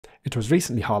It was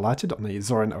recently highlighted on the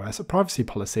Zorin OS privacy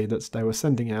policy that they were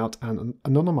sending out an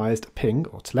anonymised ping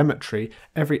or telemetry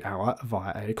every hour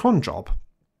via a cron job.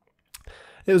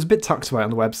 It was a bit tucked away on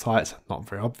the website, not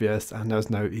very obvious, and there was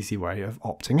no easy way of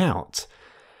opting out.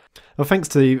 Well, thanks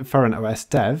to the Zorin OS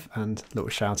dev, and a little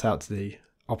shout out to the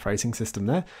operating system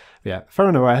there. Yeah,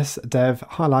 Zorin OS dev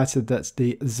highlighted that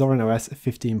the Zorin OS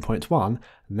 15.1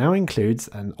 now includes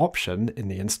an option in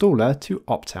the installer to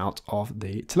opt out of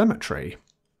the telemetry.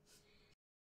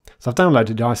 So I've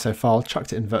downloaded the ISO file,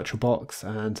 chucked it in VirtualBox,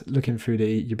 and looking through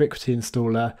the Ubiquity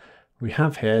installer, we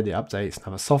have here the updates and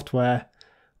other software.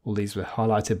 All these were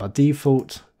highlighted by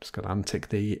default. Just got to untick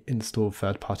the install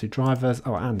third-party drivers.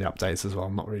 Oh, and the updates as well,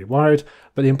 I'm not really worried.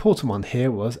 But the important one here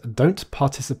was don't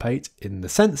participate in the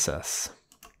census.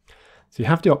 So you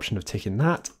have the option of ticking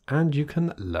that, and you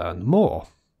can learn more.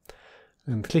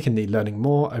 And clicking the learning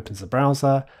more opens the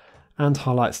browser and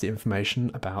highlights the information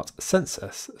about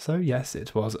Census. So yes,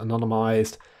 it was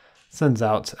anonymized, sends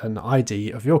out an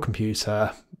ID of your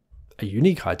computer, a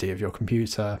unique ID of your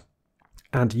computer,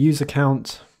 and a user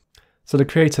count. So the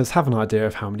creators have an idea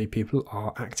of how many people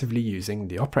are actively using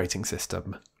the operating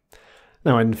system.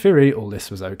 Now in theory, all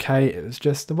this was okay, it was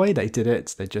just the way they did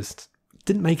it, they just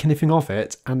didn't make anything of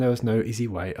it, and there was no easy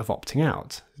way of opting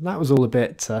out. That was all a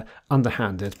bit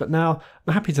underhanded, but now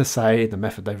I'm happy to say the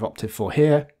method they've opted for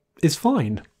here is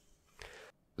fine.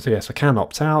 So yes, I can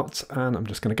opt out, and I'm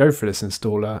just going to go through this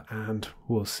installer and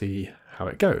we'll see how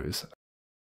it goes.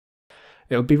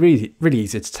 It'll be really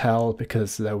easy to tell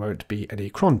because there won't be any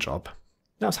cron job.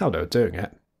 That's how they were doing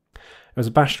it. It was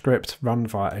a bash script run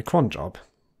via a cron job.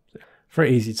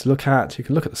 Very easy to look at. You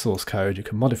can look at the source code, you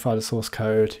can modify the source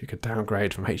code, you could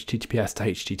downgrade from HTTPS to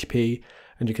HTTP,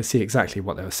 and you can see exactly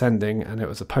what they were sending, and it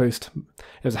was a post.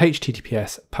 It was a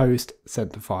HTTPS post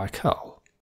sent via curl.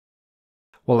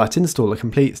 While that installer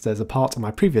completes, there's a part of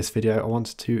my previous video I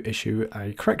wanted to issue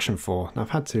a correction for. Now I've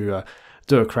had to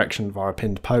do a correction via a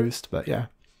pinned post, but yeah,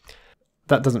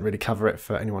 that doesn't really cover it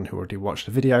for anyone who already watched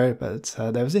the video, but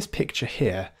there was this picture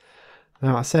here.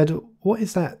 Now I said, what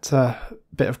is that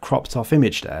bit of cropped off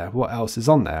image there? What else is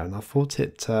on there? And I thought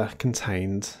it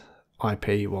contained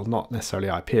IP, well not necessarily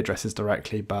IP addresses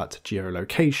directly, but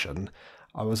geolocation.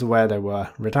 I was aware they were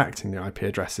redacting the IP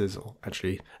addresses, or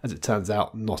actually, as it turns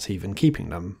out, not even keeping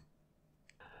them.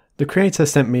 The creator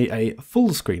sent me a full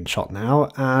screenshot now,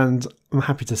 and I'm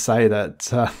happy to say that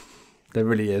there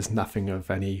really is nothing of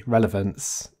any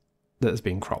relevance that has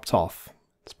been cropped off.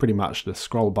 It's pretty much the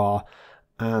scroll bar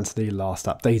and the last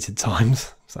updated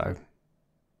times. So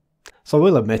I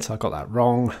will admit I got that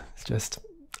wrong. It's just,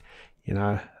 you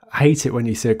know, I hate it when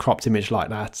you see a cropped image like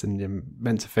that and you're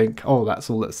meant to think, oh, that's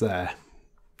all that's there.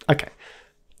 Okay,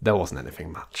 there wasn't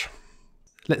anything much.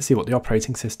 Let's see what the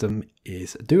operating system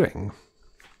is doing.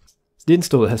 The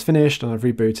installer has finished and I've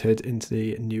rebooted into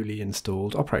the newly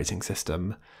installed operating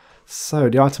system. So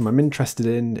the item I'm interested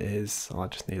in is, I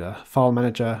just need a file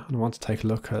manager and I want to take a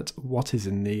look at what is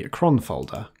in the cron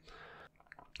folder.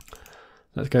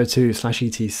 Let's go to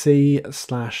 /etc/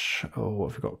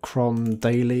 what have we got, cron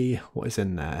daily, what is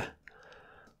in there?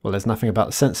 Well, there's nothing about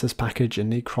the census package in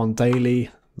the cron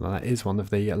daily. Well, that is one of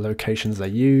the locations they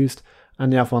used,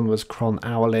 and the other one was cron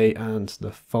hourly, and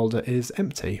the folder is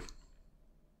empty.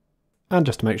 And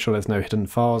just to make sure there's no hidden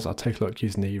files, I'll take a look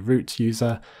using the root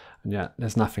user, and yeah,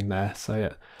 there's nothing there. So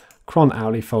yeah, cron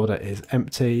hourly folder is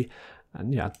empty,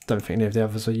 and yeah, I don't think any of the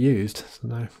others are used. So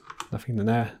no, nothing in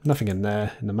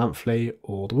there in the monthly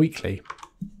or the weekly.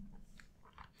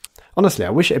 Honestly,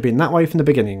 I wish it had been that way from the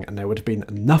beginning, and there would have been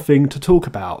nothing to talk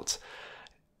about.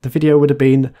 The video would have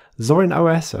been Zorin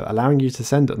OS are allowing you to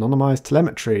send anonymised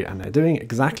telemetry, and they're doing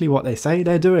exactly what they say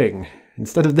they're doing,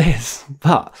 instead of this.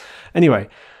 But anyway,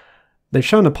 they've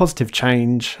shown a positive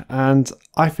change, and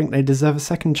I think they deserve a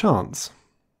second chance.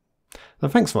 So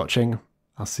thanks for watching.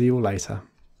 I'll see you all later.